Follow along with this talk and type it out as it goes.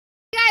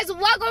guys,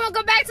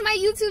 welcome back to my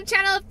YouTube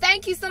channel.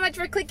 Thank you so much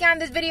for clicking on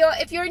this video.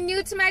 If you're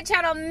new to my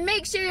channel,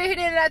 make sure you're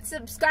hitting that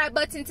subscribe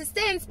button to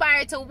stay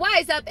inspired to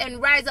wise up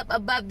and rise up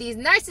above these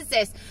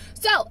narcissists.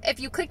 So if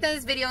you clicked on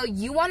this video,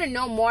 you want to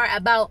know more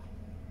about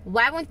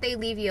why won't they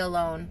leave you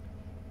alone?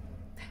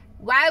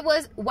 Why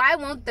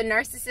won't the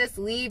narcissist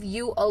leave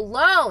you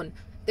alone?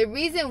 The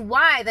reason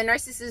why the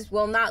narcissist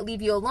will not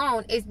leave you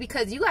alone is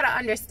because you got to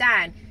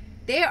understand,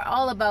 they are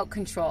all about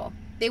control.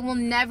 They will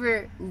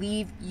never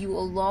leave you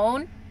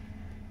alone.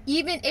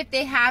 Even if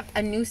they have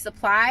a new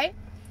supply,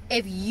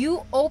 if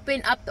you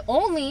open up the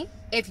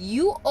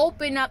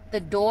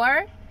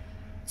door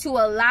to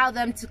allow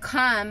them to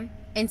come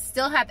and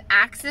still have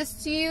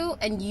access to you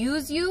and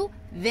use you,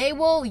 they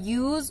will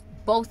use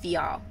both of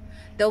y'all.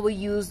 They will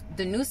use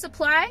the new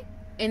supply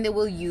and they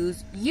will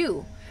use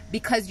you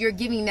because you're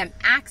giving them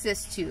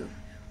access to.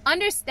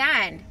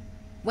 Understand,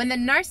 when the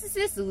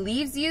narcissist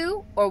leaves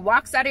you or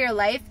walks out of your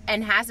life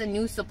and has a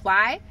new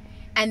supply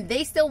and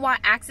they still want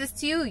access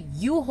to you,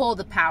 you hold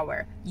the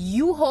power.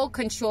 You hold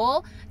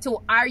control.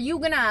 So are you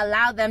going to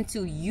allow them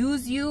to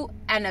use you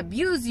and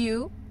abuse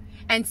you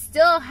and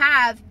still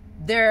have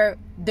their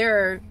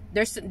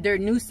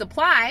new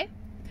supply,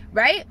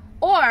 right?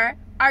 Or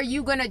are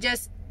you going to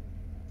just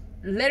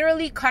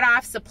literally cut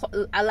off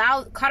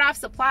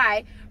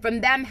supply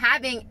from them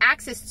having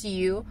access to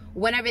you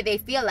whenever they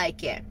feel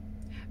like it,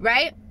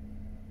 right?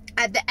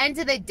 At the end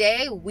of the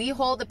day, we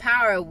hold the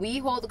power, we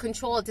hold the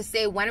control to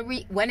say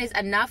when is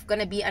enough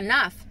going to be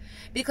enough,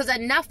 because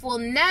enough will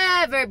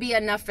never be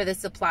enough for the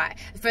supply,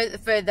 for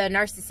the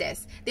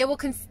narcissist. They will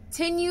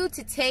continue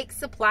to take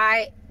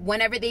supply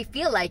whenever they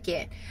feel like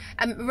it.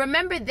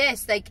 Remember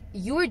this, like,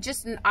 you're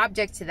just an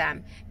object to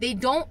them. They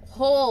don't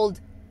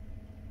hold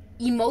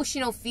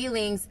emotional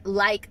feelings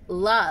like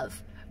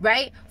love,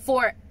 right?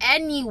 For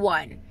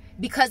anyone.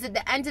 Because at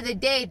the end of the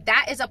day,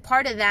 that is a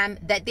part of them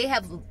that they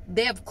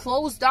have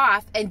closed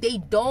off and they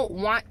don't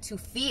want to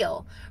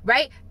feel,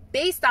 right?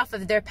 Based off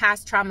of their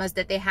past traumas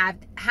that they have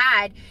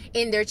had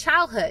in their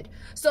childhood.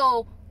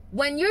 So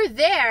when you're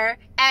there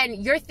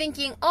and you're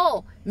thinking,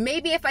 oh,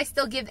 maybe if I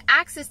still give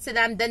access to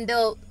them, then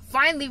they'll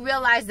finally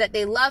realize that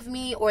they love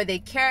me or they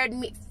cared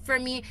for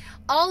me.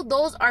 All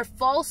those are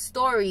false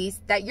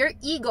stories that your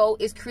ego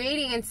is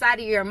creating inside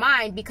of your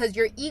mind, because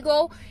your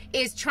ego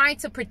is trying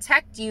to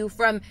protect you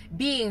from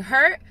being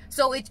hurt.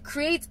 So it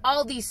creates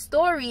all these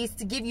stories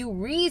to give you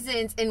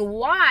reasons and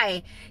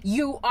why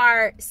you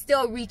are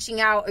still reaching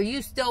out, or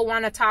you still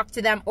want to talk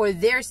to them, or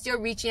they're still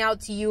reaching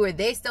out to you, or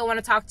they still want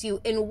to talk to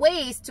you, in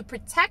ways to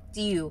protect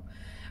you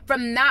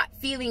from not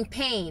feeling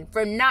pain,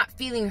 from not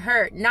feeling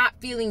hurt, not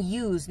feeling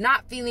used,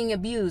 not feeling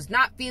abused,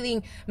 not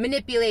feeling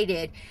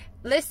manipulated.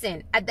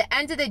 Listen, at the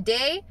end of the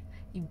day,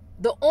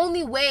 the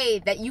only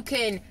way that you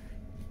can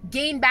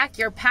gain back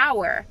your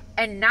power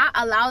and not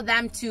allow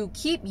them to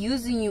keep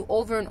using you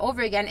over and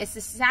over again is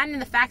to stand in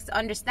the facts, to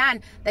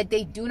understand that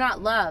they do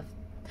not love.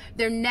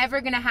 They're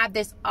never going to have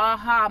this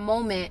aha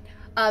moment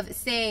of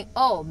saying,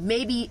 oh,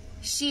 maybe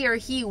she or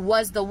he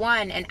was the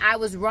one and I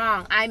was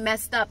wrong, I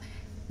messed up.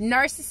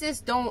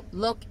 Narcissists don't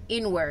look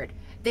inward.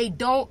 They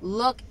don't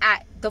look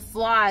at the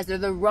flaws or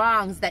the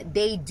wrongs that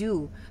they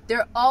do.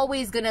 They're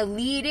always going to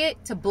lead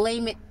it to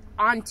blame it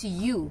onto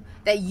you,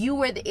 that you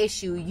were the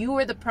issue, you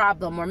were the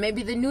problem, or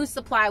maybe the new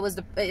supply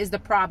is the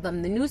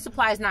problem. The new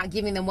supply is not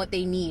giving them what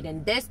they need,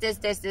 and this,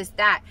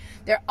 that.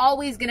 They're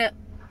always going to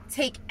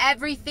take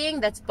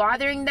everything that's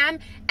bothering them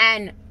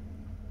and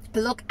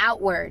look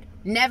outward,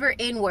 never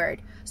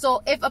inward.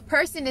 So if a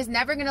person is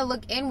never going to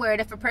look inward,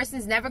 if a person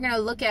is never going to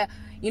look at,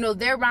 you know,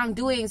 their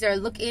wrongdoings or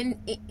look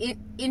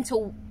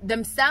into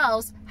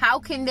themselves, how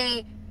can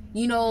they,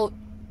 you know,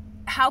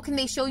 how can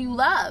they show you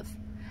love?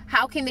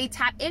 How can they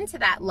tap into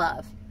that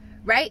love,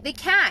 right? They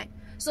can't.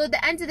 So at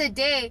the end of the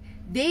day,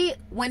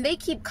 when they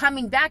keep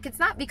coming back, it's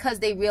not because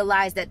they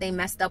realized that they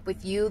messed up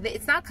with you.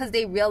 It's not because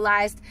they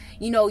realized,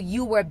 you know,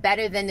 you were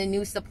better than the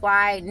new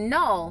supply.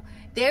 No,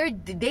 they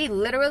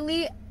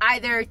literally,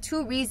 either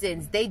two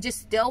reasons. They just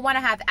still want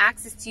to have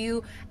access to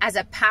you as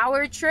a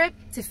power trip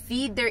to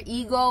feed their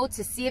ego,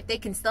 to see if they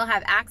can still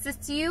have access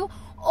to you,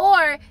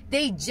 or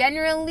they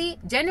genuinely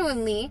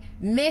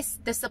miss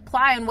the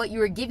supply on what you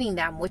were giving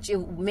them,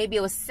 maybe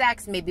it was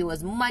sex, maybe it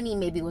was money,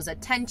 maybe it was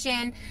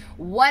attention,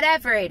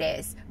 whatever it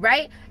is,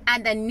 right?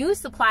 And the new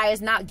supply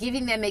is not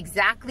giving them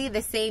exactly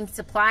the same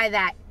supply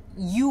that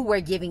you were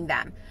giving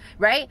them,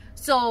 right?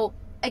 So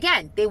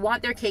again, they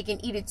want their cake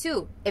and eat it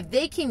too. If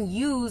they can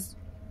use,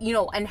 you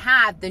know, and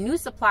have the new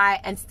supply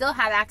and still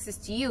have access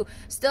to you,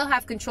 still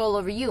have control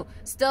over you,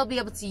 still be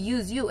able to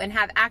use you and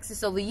have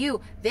access over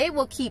you, they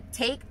will keep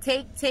taking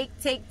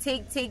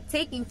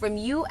from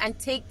you and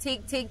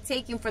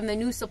taking from the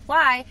new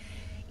supply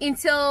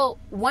until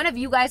one of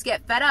you guys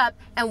get fed up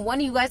and one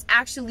of you guys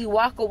actually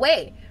walk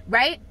away,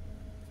 right?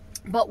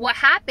 But what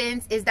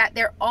happens is that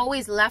they're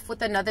always left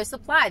with another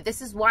supply.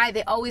 This is why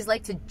they always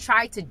like to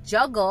try to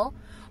juggle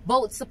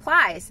both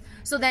supplies.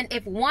 So then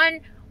if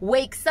one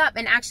wakes up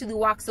and actually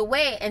walks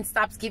away and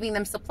stops giving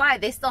them supply,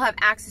 they still have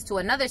access to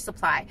another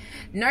supply.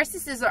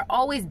 Narcissists are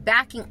always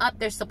backing up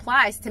their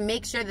supplies to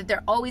make sure that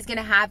they're always going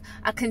to have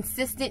a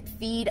consistent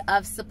feed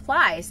of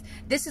supplies.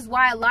 This is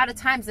why a lot of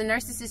times the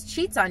narcissist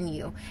cheats on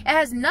you. It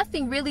has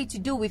nothing really to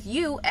do with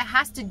you. It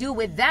has to do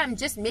with them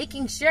just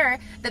making sure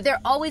that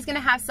they're always going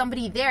to have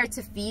somebody there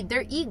to feed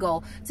their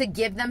ego, to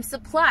give them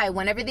supply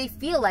whenever they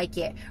feel like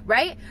it,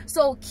 right?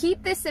 So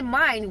keep this in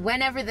mind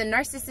whenever the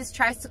narcissist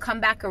tries to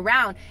come back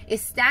around,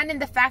 is stand in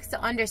the facts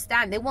to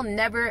understand they will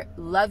never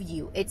love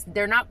you.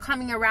 They're not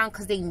coming around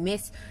because they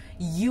miss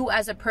you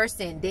as a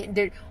person,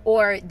 they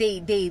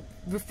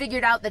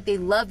figured out that they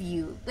love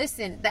you.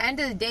 Listen, at the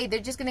end of the day, they're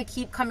just going to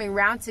keep coming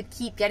around to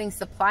keep getting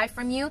supply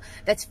from you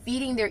that's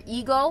feeding their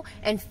ego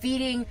and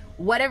feeding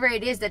whatever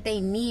it is that they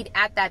need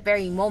at that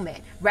very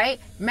moment, right?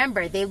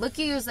 Remember, they look at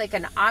you as like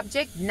an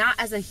object, not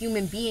as a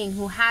human being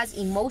who has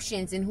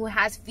emotions and who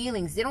has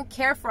feelings. They don't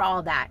care for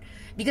all that,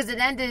 because at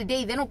the end of the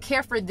day, they don't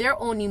care for their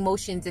own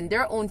emotions and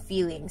their own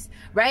feelings,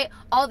 right?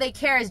 All they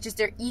care is just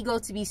their ego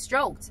to be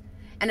stroked.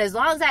 And as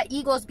long as that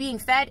ego is being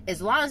fed, as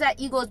long as that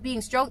ego is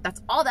being stroked,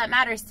 that's all that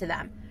matters to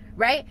them,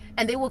 right?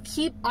 And they will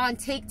keep on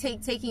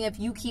taking if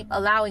you keep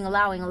allowing.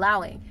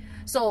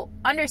 So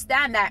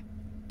understand that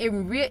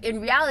in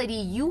reality,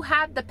 you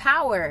have the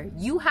power,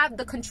 you have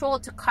the control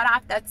to cut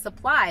off that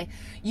supply.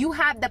 You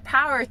have the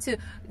power to,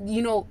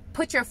 you know,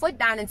 put your foot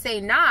down and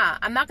say, nah,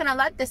 I'm not gonna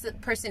let this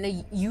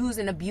person use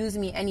and abuse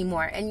me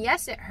anymore. And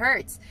yes, it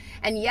hurts.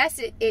 And yes,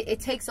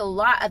 it takes a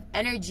lot of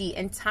energy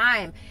and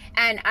time.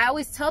 And I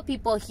always tell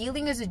people,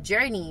 healing is a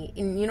journey,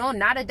 and, you know,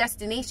 not a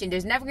destination.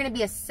 There's never gonna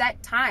be a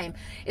set time.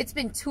 It's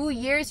been 2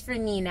 years for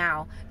me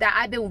now that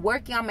I've been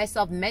working on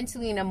myself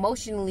mentally and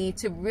emotionally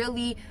to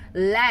really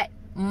let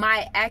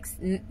my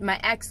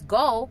ex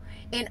go,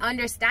 in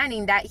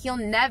understanding that he'll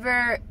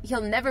never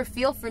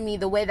feel for me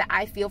the way that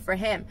I feel for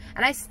him.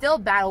 And I still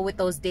battle with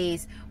those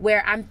days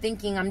where I'm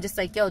thinking, I'm just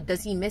like, yo,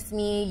 does he miss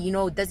me? You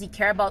know, does he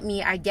care about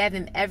me? I gave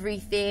him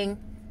everything,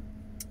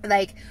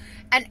 like,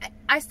 and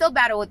I still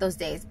battle with those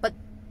days. But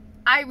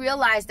I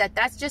realize that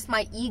that's just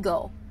my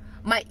ego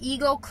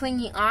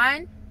clinging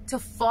on to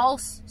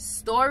false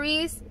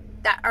stories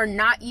that are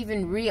not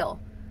even real.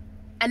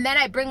 And then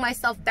I bring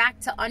myself back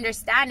to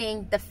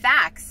understanding the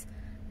facts.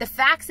 The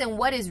facts and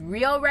what is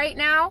real right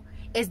now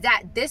is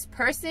that this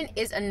person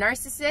is a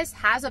narcissist,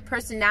 has a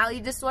personality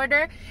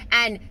disorder,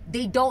 and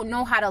they don't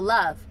know how to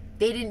love.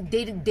 They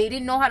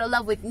didn't know how to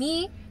love with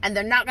me, and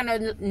they're not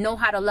gonna know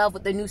how to love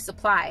with the new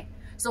supply.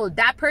 So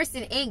that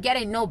person ain't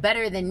getting no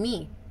better than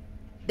me.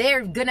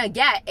 They're gonna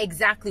get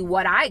exactly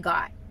what I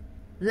got,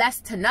 less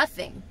to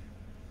nothing.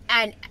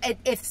 And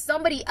if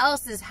somebody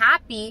else is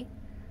happy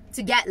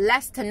to get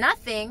less to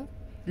nothing,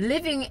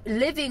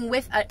 living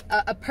with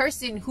a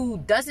person who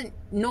doesn't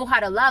know how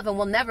to love and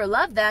will never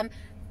love them,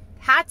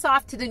 hats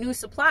off to the new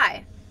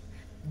supply.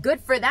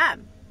 Good for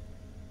them.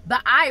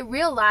 But I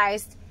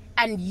realized,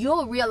 and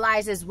you'll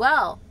realize as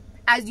well,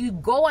 as you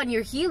go on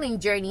your healing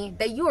journey,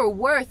 that you are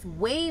worth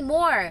way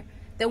more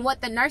than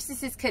what the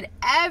narcissist could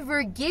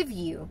ever give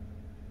you.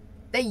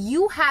 That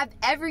you have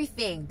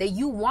everything that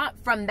you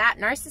want from that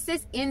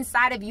narcissist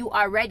inside of you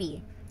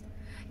already.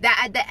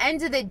 That at the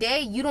end of the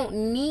day, you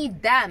don't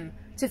need them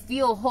to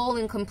feel whole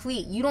and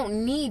complete. You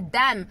don't need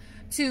them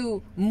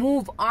to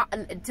move on,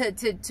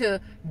 to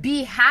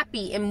be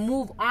happy and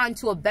move on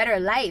to a better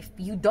life.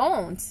 You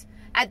don't.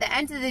 At the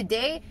end of the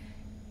day,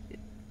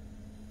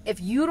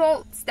 if you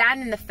don't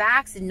stand in the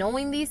facts and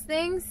knowing these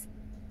things,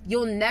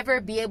 you'll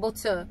never be able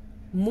to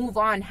move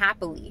on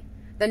happily.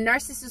 The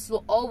narcissist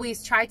will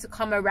always try to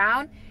come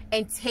around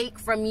and take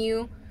from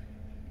you,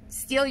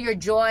 steal your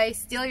joy,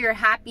 steal your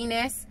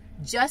happiness,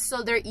 just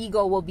so their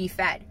ego will be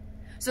fed.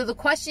 So the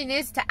question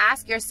is to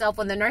ask yourself,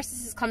 when the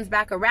narcissist comes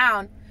back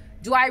around,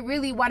 do I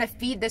really want to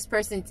feed this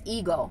person's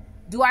ego?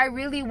 Do I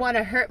really want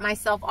to hurt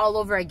myself all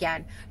over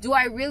again? Do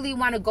I really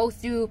want to go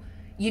through,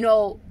 you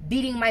know,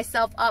 beating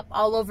myself up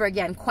all over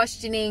again,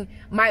 questioning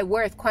my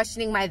worth,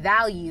 questioning my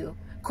value,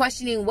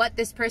 questioning what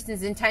this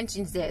person's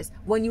intentions is,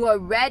 when you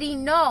already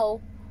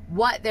know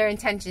what their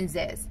intentions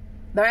is,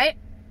 all right?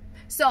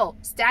 So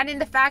stand in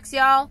the facts,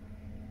 y'all.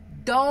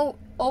 Don't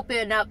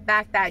open up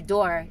back that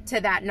door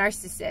to that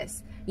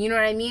narcissist. You know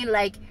what I mean?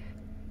 Like,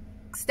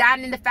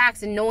 stand in the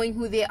facts and knowing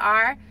who they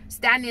are,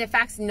 stand in the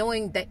facts and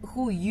knowing that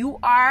who you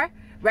are,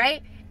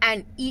 right?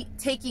 And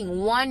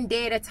taking one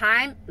day at a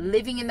time,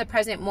 living in the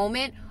present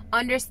moment,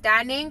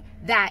 understanding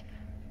that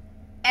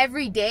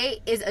every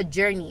day is a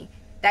journey.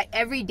 That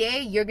every day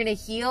you're going to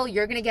heal,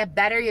 you're going to get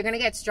better, you're going to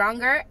get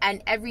stronger,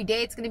 and every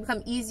day it's going to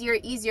become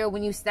easier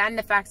when you stand in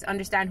the facts to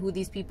understand who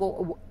these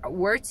people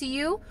were to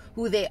you,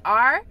 who they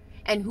are,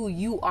 and who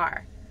you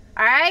are.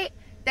 All right?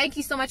 Thank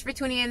you so much for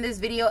tuning in this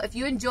video. If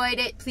you enjoyed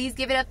it, please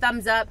give it a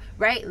thumbs up,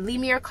 right?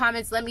 Leave me your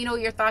comments. Let me know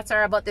what your thoughts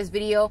are about this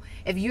video.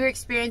 If you're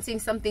experiencing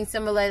something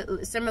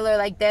similar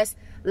like this,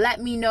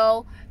 let me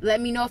know. Let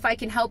me know if I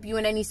can help you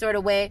in any sort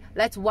of way.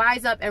 Let's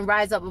wise up and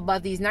rise up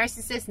above these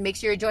narcissists. Make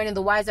sure you're joining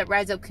the Wise Up,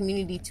 Rise Up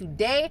community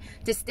today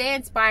to stay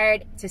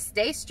inspired, to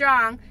stay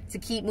strong, to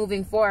keep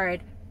moving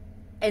forward.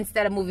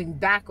 instead of moving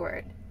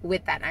backward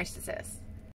with that narcissist.